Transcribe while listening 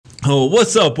Oh,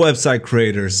 what's up, website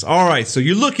creators? All right, so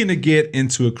you're looking to get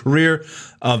into a career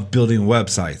of building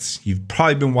websites. You've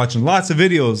probably been watching lots of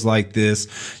videos like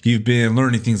this. You've been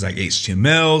learning things like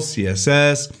HTML,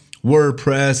 CSS,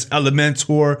 WordPress,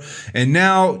 Elementor, and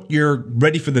now you're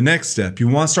ready for the next step. You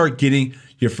want to start getting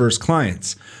your first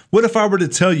clients. What if I were to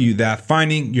tell you that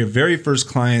finding your very first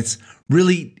clients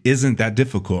really isn't that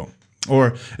difficult?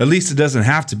 Or at least it doesn't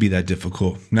have to be that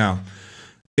difficult. Now,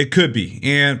 it could be.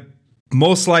 And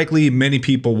most likely, many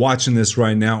people watching this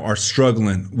right now are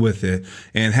struggling with it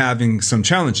and having some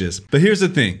challenges. But here's the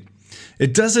thing.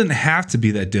 It doesn't have to be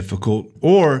that difficult,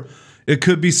 or it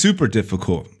could be super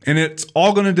difficult. And it's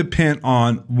all going to depend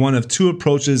on one of two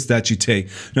approaches that you take.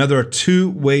 Now, there are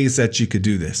two ways that you could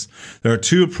do this. There are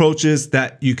two approaches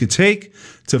that you could take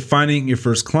to finding your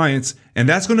first clients, and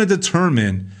that's going to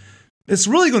determine it's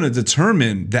really going to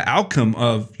determine the outcome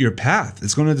of your path.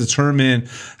 It's going to determine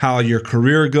how your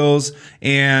career goes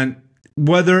and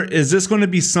whether is this going to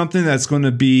be something that's going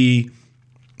to be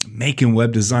making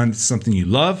web design something you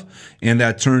love and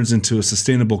that turns into a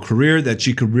sustainable career that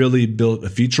you could really build a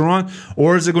future on,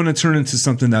 or is it going to turn into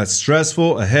something that's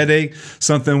stressful, a headache,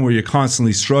 something where you're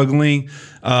constantly struggling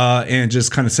and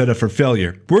just kind of set up for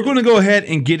failure. We're going to go ahead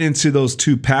and get into those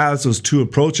two paths, those two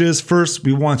approaches. First,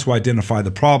 we want to identify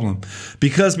the problem,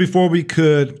 because before we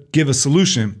could give a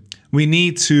solution, we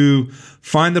need to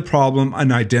find the problem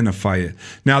and identify it.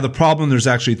 Now, the problem, there's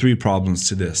actually three problems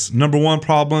to this. Number one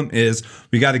problem is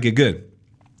we got to get good.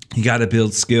 You got to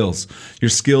build skills. Your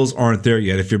skills aren't there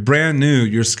yet. If you're brand new,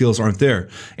 your skills aren't there.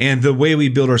 And the way we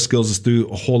build our skills is through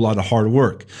a whole lot of hard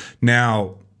work.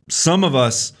 Now, some of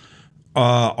us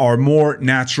are more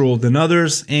natural than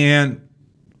others and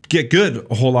get good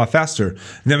a whole lot faster. And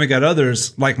then we got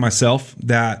others like myself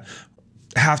that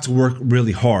have to work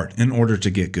really hard in order to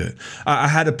get good. I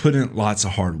had to put in lots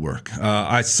of hard work.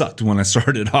 I sucked when I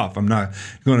started off. I'm not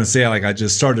going to say like I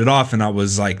just started off and I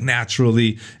was like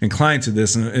naturally inclined to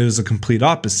this, and it was a complete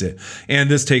opposite. And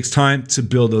this takes time to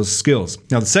build those skills.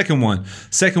 Now, the second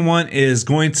one is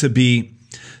going to be,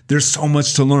 there's so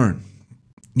much to learn.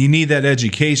 You need that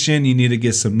education. You need to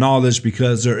get some knowledge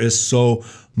because there is so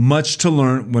much to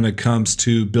learn when it comes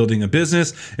to building a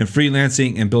business and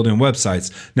freelancing and building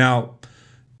websites. Now,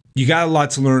 you got a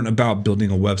lot to learn about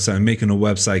building a website and making a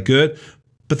website good,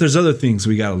 but there's other things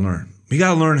we got to learn. We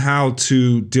got to learn how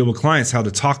to deal with clients, how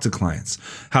to talk to clients,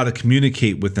 how to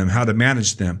communicate with them, how to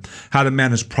manage them, how to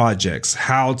manage projects,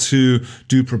 how to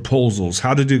do proposals,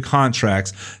 how to do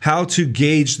contracts, how to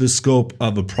gauge the scope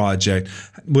of a project,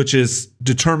 which is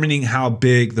determining how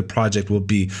big the project will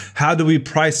be. How do we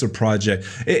price a project?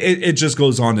 It just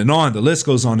goes on and on. The list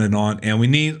goes on, and we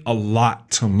need a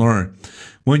lot to learn.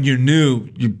 When you're new,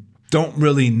 you don't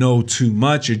really know too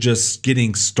much. You're just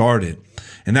getting started.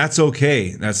 And that's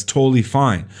okay. That's totally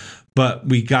fine. But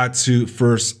we got to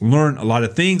first learn a lot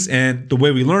of things. And the way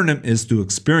we learn them is through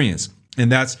experience.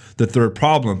 And that's the third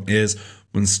problem is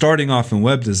when starting off in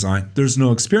web design, there's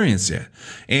no experience yet.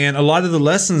 And a lot of the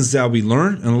lessons that we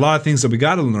learn and a lot of things that we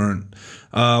got to learn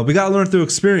through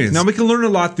experience. Now, we can learn a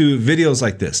lot through videos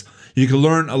like this. You can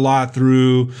learn a lot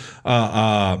through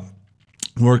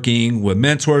working with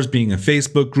mentors, being in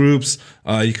Facebook groups.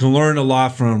 You can learn a lot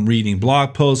from reading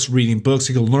blog posts, reading books.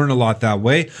 You can learn a lot that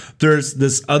way. There's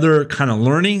this other kind of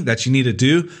learning that you need to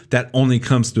do that only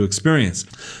comes through experience.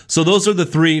 So those are the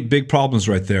three big problems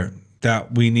right there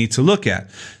that we need to look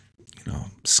at.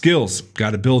 Skills,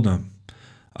 got to build them.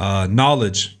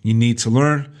 Knowledge, you need to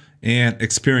learn. And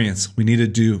experience, we need to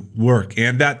do work.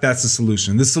 And that's the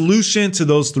solution. The solution to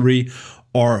those three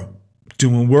are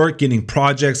doing work, getting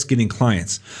projects, getting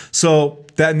clients. So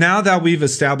that now that we've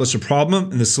established a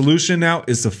problem, and the solution now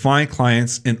is to find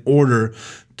clients in order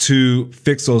to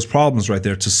fix those problems right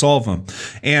there, to solve them.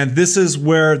 And this is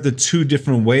where the two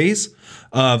different ways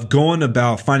of going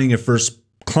about finding your first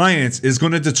clients is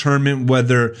going to determine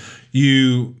whether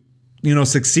you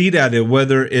succeed at it,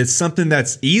 whether it's something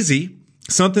that's easy,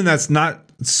 something that's not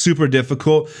super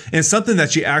difficult, and something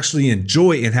that you actually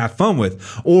enjoy and have fun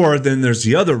with. Or then there's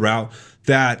the other route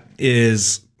that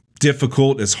is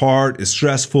difficult, is hard, is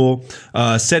stressful,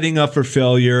 setting up for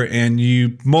failure, and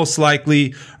you most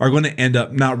likely are going to end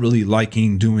up not really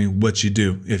liking doing what you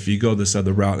do if you go this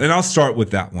other route. And I'll start with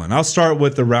that one. I'll start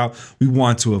with the route we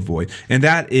want to avoid, and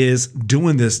that is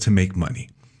doing this to make money.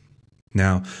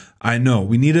 Now, I know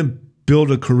we need to build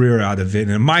a career out of it.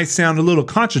 And it might sound a little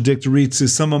contradictory to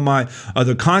some of my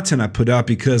other content I put out,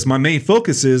 because my main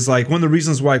focus is like one of the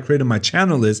reasons why I created my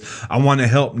channel is I want to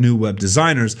help new web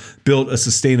designers build a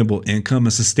sustainable income,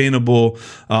 a sustainable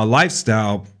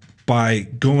lifestyle by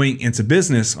going into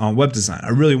business on web design. I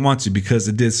really want to because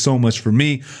it did so much for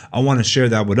me. I want to share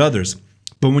that with others.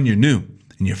 But when you're new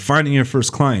and you're finding your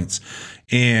first clients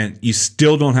and you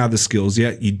still don't have the skills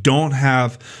yet, you don't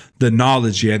have the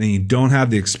knowledge yet, and you don't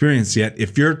have the experience yet,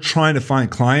 if you're trying to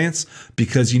find clients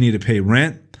because you need to pay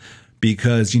rent,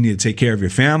 because you need to take care of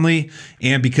your family,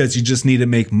 and because you just need to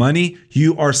make money,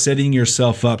 you are setting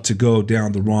yourself up to go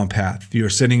down the wrong path. You're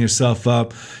setting yourself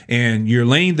up and you're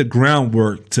laying the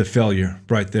groundwork to failure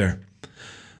right there.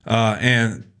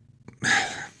 And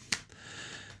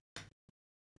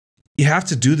you have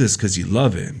to do this because you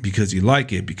love it, because you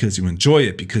like it, because you enjoy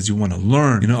it, because you want to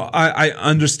learn. You know, I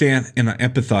understand and I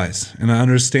empathize, and I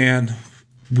understand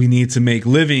we need to make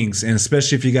livings, and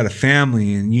especially if you got a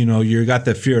family and you know you got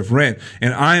that fear of rent.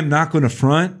 And I am not going to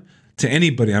front to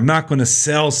anybody. I'm not going to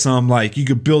sell some like you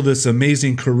could build this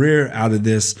amazing career out of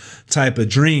this type of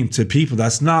dream to people.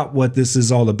 That's not what this is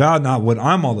all about, not what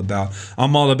I'm all about.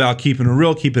 I'm all about keeping it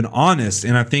real, keeping it honest.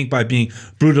 And I think by being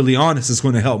brutally honest is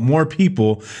going to help more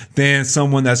people than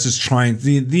someone that's just trying,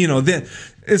 you know, then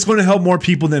it's going to help more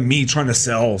people than me trying to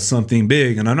sell something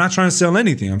big. And I'm not trying to sell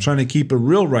anything. I'm trying to keep it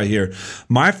real right here.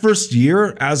 My first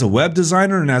year as a web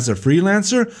designer and as a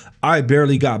freelancer, I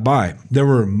barely got by. There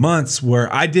were months where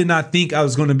I did not think I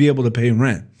was going to be able to pay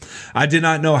rent. I did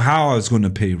not know how I was going to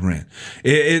pay rent.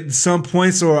 At some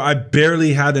points, or I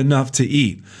barely had enough to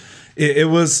eat. It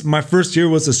was, my first year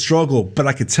was a struggle, but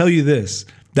I could tell you this,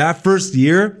 that first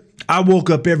year, I woke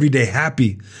up every day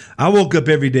happy. I woke up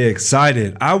every day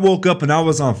excited. I woke up and I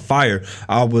was on fire.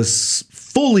 I was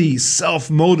fully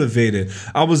self-motivated.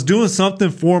 I was doing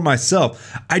something for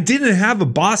myself. I didn't have a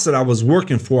boss that I was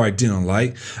working for I didn't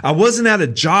like. I wasn't at a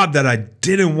job that I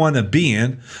didn't want to be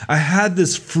in. I had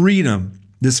this freedom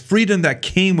that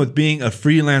came with being a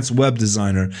freelance web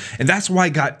designer. And that's why I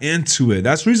got into it.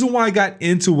 That's the reason why I got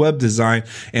into web design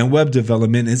and web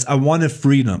development is I wanted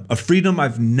freedom, a freedom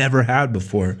I've never had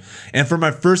before. And for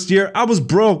my first year, I was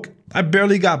broke. I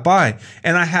barely got by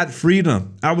and I had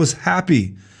freedom. I was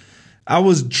happy. I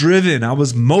was driven. I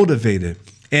was motivated.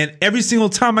 And every single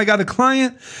time I got a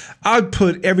client, I'd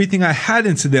put everything I had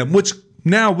into them, which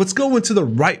now, let's go into the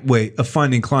right way of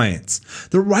finding clients.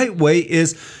 The right way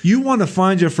is you want to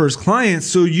find your first client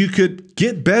so you could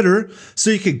get better, so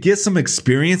you could get some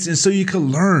experience, and so you could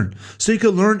learn. So you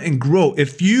could learn and grow.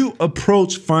 If you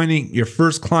approach finding your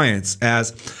first clients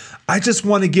as, I just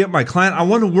want to get my client, I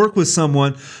want to work with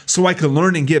someone so I can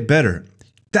learn and get better.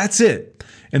 That's it.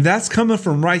 And that's coming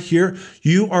from right here.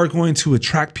 You are going to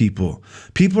attract people.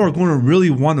 People are going to really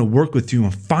want to work with you.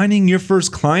 And finding your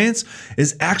first clients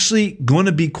is actually going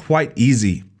to be quite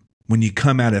easy when you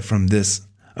come at it from this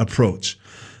approach.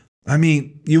 I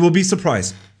mean, you will be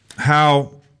surprised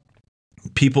how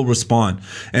people respond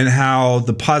and how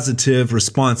the positive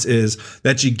response is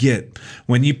that you get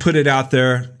when you put it out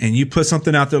there and you put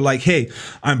something out there like, hey,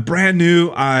 I'm brand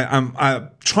new. I'm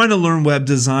trying to learn web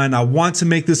design. I want to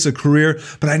make this a career,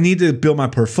 but I need to build my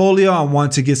portfolio. I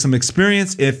want to get some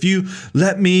experience. If you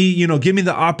let me, you know, give me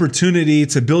the opportunity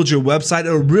to build your website,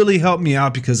 it'll really help me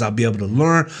out because I'll be able to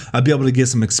learn. I'll be able to get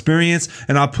some experience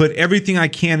and I'll put everything I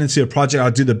can into a project.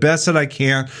 I'll do the best that I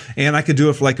can. And I could do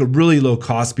it for like a really low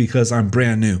cost because I'm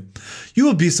brand new. You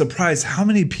will be surprised how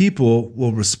many people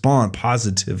will respond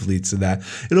positively to that.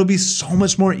 It'll be so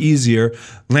much more easier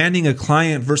landing a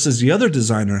client versus the other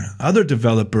designer, other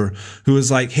developer who is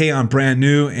like, hey, I'm brand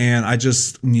new and I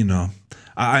just, you know,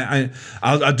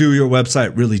 I'll do your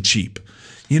website really cheap.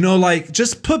 You know, like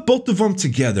just put both of them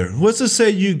together. Let's just say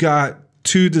you got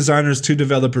two designers, two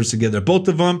developers together. Both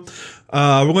of them,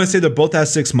 we're going to say they're both at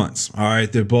 6 months. All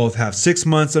right. They both have 6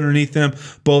 months underneath them,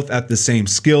 both at the same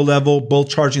skill level, both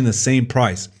charging the same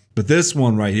price. But this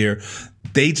one right here,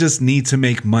 they just need to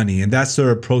make money, and that's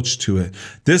their approach to it.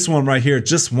 This one right here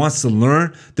just wants to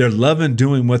learn. They're loving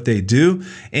doing what they do,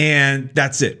 and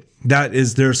that's it. That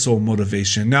is their sole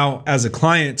motivation. Now, as a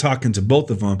client talking to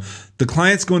both of them, the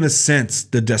client's going to sense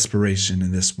the desperation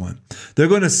in this one. They're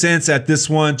going to sense that this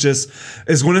one just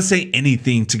is going to say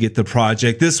anything to get the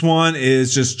project. This one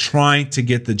is just trying to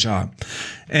get the job.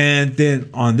 And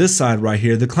then on this side right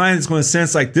here, the client is going to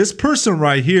sense like this person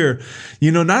right here,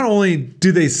 you know, not only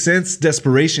do they sense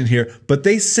desperation here, but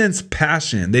they sense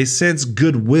passion. They sense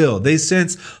goodwill. They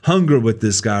sense hunger with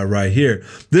this guy right here.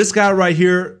 This guy right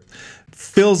here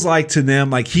feels like to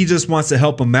them like he just wants to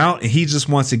help them out and he just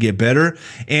wants to get better.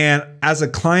 And as a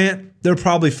client, they're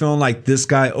probably feeling like this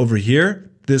guy over here,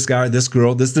 this guy, this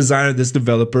girl, this designer, this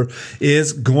developer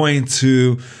is going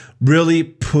to really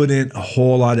put in a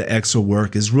whole lot of extra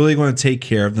work, is really going to take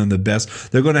care of them the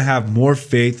best. They're going to have more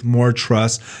faith, more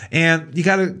trust. And you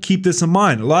got to keep this in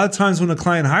mind. A lot of times when a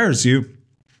client hires you,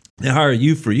 They hire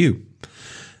you for you.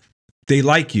 They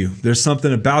like you. There's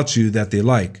something about you that they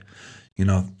like. You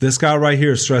know, this guy right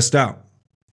here is stressed out.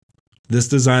 This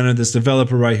designer, this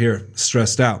developer right here,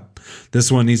 stressed out.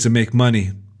 This one needs to make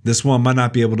money. This one might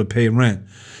not be able to pay rent.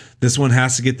 This one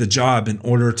has to get the job in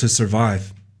order to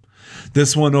survive.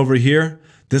 This one over here,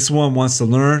 this one wants to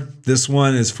learn. This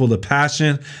one is full of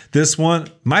passion. This one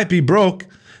might be broke,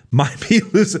 might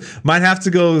have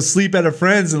to go sleep at a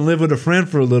friend's and live with a friend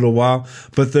for a little while,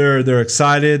 but they're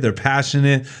excited, they're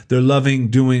passionate, they're loving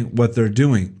doing what they're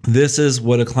doing. This is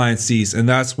what a client sees, and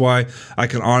that's why I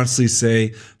can honestly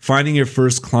say finding your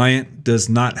first client does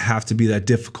not have to be that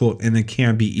difficult, and it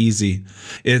can be easy.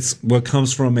 It's what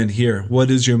comes from in here.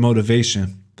 What is your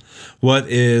motivation? What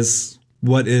is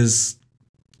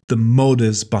the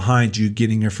motives behind you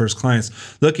getting your first clients?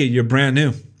 Look, you're brand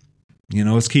new. You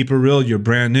know, let's keep it real. You're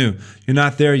brand new. You're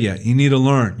not there yet. You need to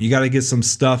learn. You got to get some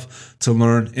stuff to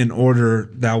learn in order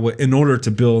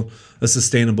to build a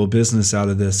sustainable business out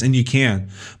of this. And you can.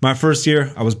 My first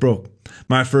year, I was broke.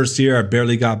 My first year, I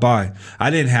barely got by. I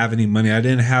didn't have any money. I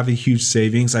didn't have a huge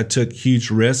savings. I took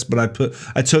huge risks, but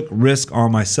I took risk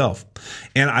on myself,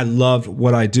 and I loved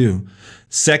what I do.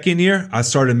 Second year, I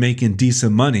started making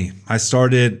decent money. I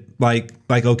started like,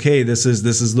 okay, this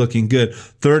is looking good.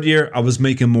 Third year, I was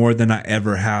making more than I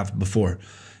ever have before.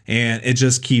 And it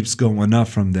just keeps going up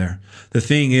from there. The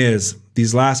thing is,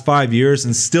 these last 5 years,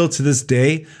 and still to this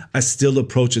day, I still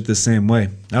approach it the same way.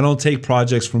 I don't take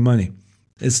projects for money.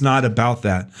 It's not about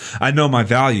that. I know my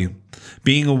value.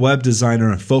 Being a web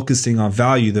designer and focusing on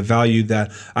value, the value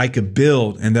that I could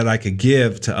build and that I could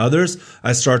give to others,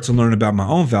 I start to learn about my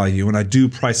own value, and I do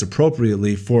price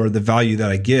appropriately for the value that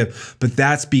I give. But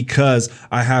that's because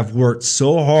I have worked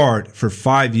so hard for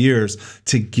 5 years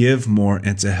to give more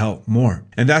and to help more.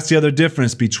 And that's the other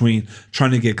difference between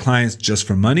trying to get clients just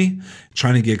for money,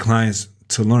 trying to get clients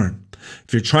to learn.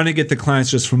 If you're trying to get the clients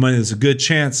just for money, there's a good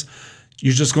chance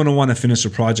you're just going to want to finish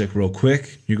a project real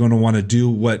quick. You're going to want to do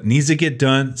what needs to get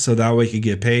done so that way you can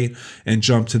get paid and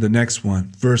jump to the next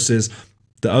one, versus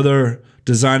the other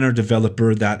designer,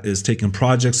 developer that is taking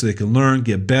projects so they can learn,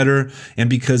 get better,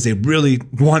 and because they really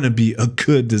want to be a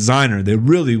good designer. They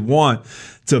really want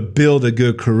to build a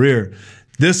good career.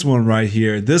 This one right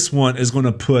here, this one is going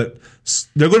to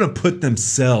they're going to put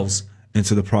themselves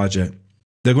into the project.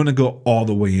 They're going to go all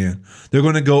the way in. They're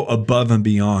going to go above and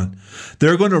beyond.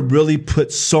 They're going to really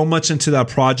put so much into that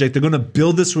project. They're going to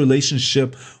build this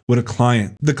relationship with a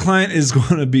client. The client is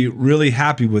going to be really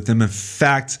happy with them. In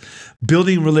fact,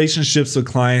 building relationships with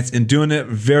clients and doing it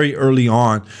very early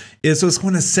on is what's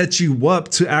going to set you up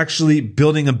to actually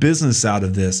building a business out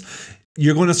of this.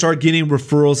 You're going to start getting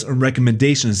referrals and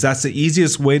recommendations. That's the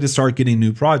easiest way to start getting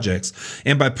new projects.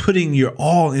 And by putting your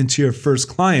all into your first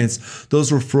clients, those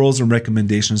referrals and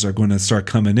recommendations are going to start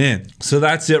coming in. So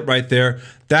that's it right there.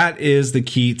 That is the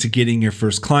key to getting your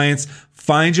first clients.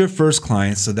 Find your first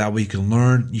clients so that way you can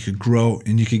learn, you can grow,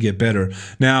 and you can get better.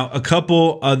 Now, a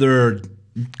couple other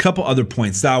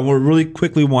points that I will really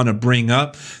quickly want to bring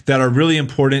up that are really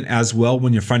important as well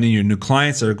when you're finding your new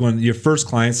clients your first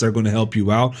clients that are going to help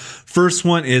you out. First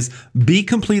one is be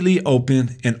completely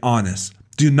open and honest.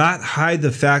 Do not hide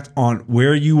the fact on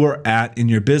where you are at in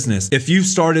your business. If you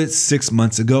started 6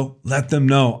 months ago, let them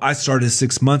know I started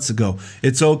 6 months ago.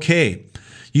 It's okay.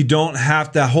 You don't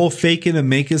have that whole fake it and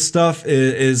make it stuff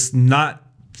is not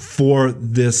for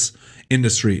this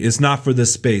industry. It's not for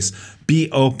this space. Be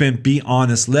open, be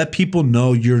honest. Let people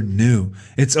know you're new.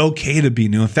 It's okay to be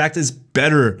new. In fact, it's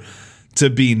better to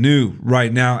be new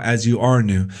right now as you are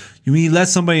new. When you let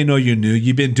somebody know you're new,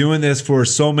 you've been doing this for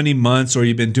so many months, or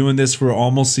you've been doing this for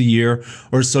almost a year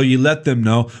or so, you let them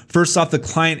know. First off, the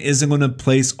client isn't going to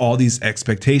place all these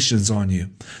expectations on you.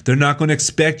 They're not going to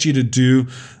expect you to do,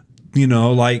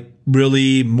 like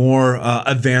really more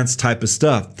advanced type of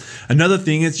stuff. Another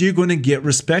thing is you're going to get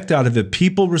respect out of it.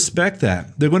 People respect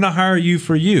that. They're going to hire you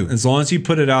for you. As long as you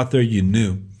put it out there, you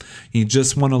knew. You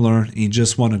just want to learn. And you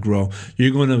just want to grow.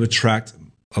 You're going to attract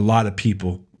a lot of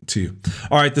people too.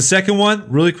 All right, the second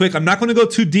one, really quick. I'm not going to go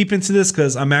too deep into this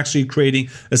because I'm actually creating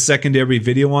a secondary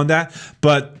video on that.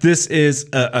 But this is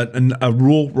a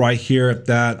rule right here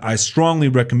that I strongly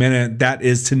recommend, and that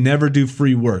is to never do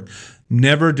free work.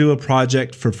 Never do a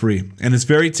project for free. And it's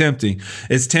very tempting.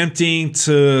 It's tempting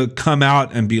to come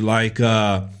out and be like,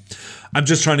 I'm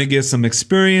just trying to get some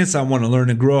experience. I want to learn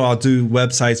and grow. I'll do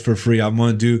websites for free. I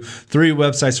want to do 3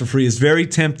 websites for free. It's very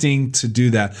tempting to do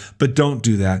that, but don't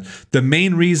do that. The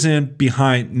main reason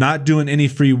behind not doing any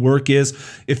free work is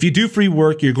if you do free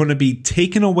work, you're going to be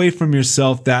taking away from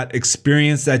yourself that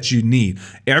experience that you need.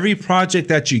 Every project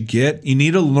that you get, you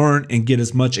need to learn and get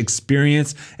as much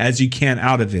experience as you can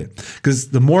out of it. Because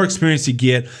the more experience you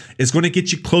get, it's going to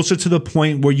get you closer to the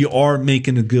point where you are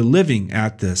making a good living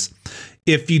at this.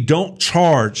 If you don't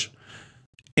charge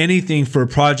anything for a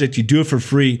project, you do it for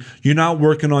free, you're not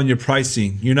working on your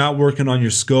pricing, you're not working on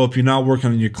your scope, you're not working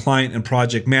on your client and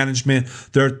project management.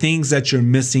 There are things that you're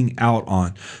missing out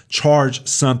on. Charge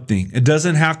something. It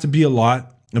doesn't have to be a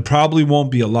lot. It probably won't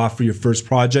be a lot for your first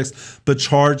projects, but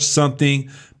charge something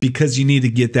because you need to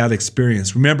get that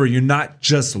experience. Remember, you're not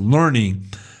just learning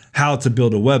how to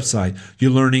build a website.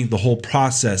 You're learning the whole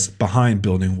process behind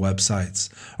building websites.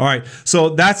 All right, so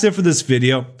that's it for this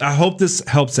video. I hope this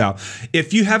helps out.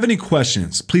 If you have any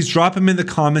questions, please drop them in the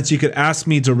comments. You could ask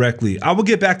me directly. I will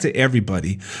get back to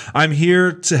everybody. I'm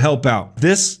here to help out.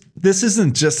 This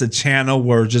isn't just a channel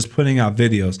where we're just putting out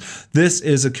videos. This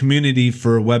is a community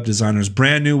for web designers,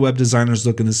 brand new web designers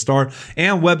looking to start,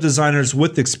 and web designers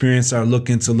with experience that are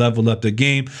looking to level up their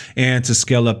game and to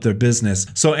scale up their business.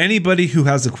 So anybody who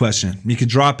has a question, you can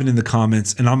drop it in the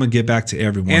comments and I'm gonna get back to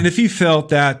everyone. And if you felt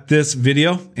that this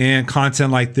video and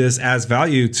content like this adds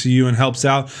value to you and helps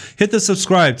out, hit the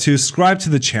subscribe to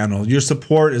the channel. Your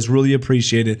support is really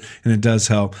appreciated and it does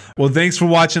help. Well, thanks for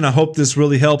watching. I hope this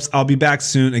really helps. I'll be back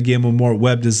soon again with more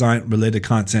web design related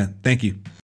content. Thank you.